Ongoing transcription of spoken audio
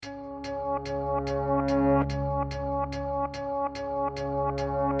Give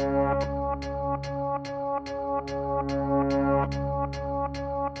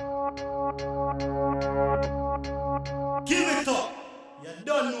it up. You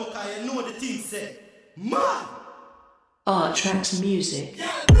don't know, cause you know the thing say. Man! R-TRAX music.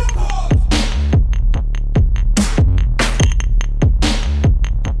 Yeah.